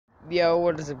Yo,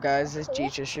 what is up, guys? It's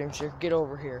Teacher Streams here. Get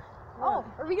over here. Oh,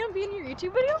 are we gonna be in your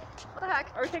YouTube video? What the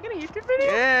heck? Are we taking a YouTube video?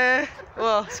 Yeah,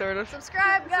 well, sort of.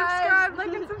 Subscribe, guys. Subscribe,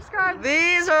 like and subscribe.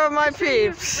 These are my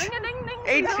peeps. Ring a ding ding.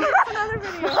 Eight- So that's another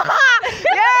video.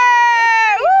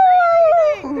 Yay!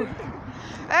 Woo!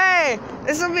 Hey,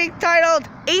 this will be titled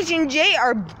H and J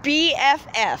are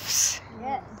BFFs.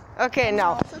 Yes. Okay,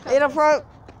 no. It'll probably.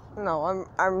 No,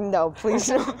 no, please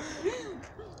no.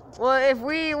 Well, if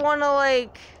we wanna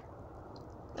like.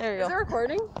 There you Is go. it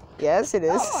recording? Yes, it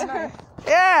is. Oh, nice.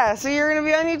 Yeah, so you're gonna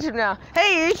be on YouTube now.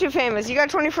 Hey, you're YouTube famous. You got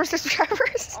 24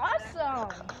 subscribers. Awesome.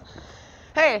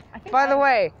 Hey, by the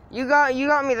way, you got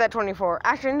me that 24.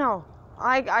 Actually, no,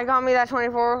 I got me that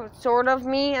 24. Sort of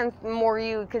me and more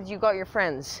you, because you got your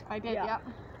friends. I did. Yeah.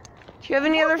 Do you have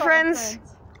any other friends?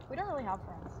 We don't really have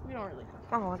friends. We don't really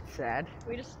have. Oh, that's sad.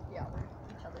 We just we're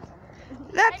each other's.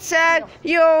 That's sad.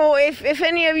 Yo, if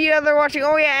any of you other watching,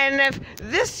 oh yeah, and if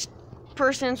this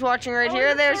person's watching right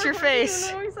here, there's your face.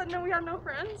 Remember we said no, we had no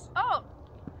friends. Oh.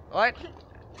 What?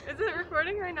 Is it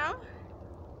recording right now?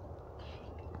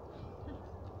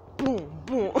 Boom,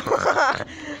 boom.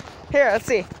 Here, let's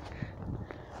see.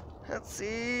 Let's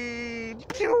see.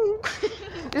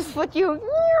 Just flick you.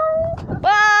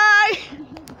 Bye.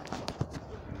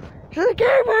 She's like,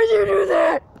 hey, why'd you do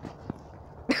that?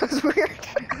 That was weird.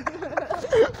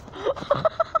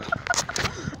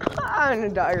 I'm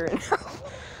gonna die right now.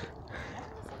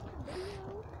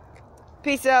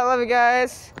 Peace out, love you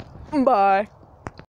guys. Bye.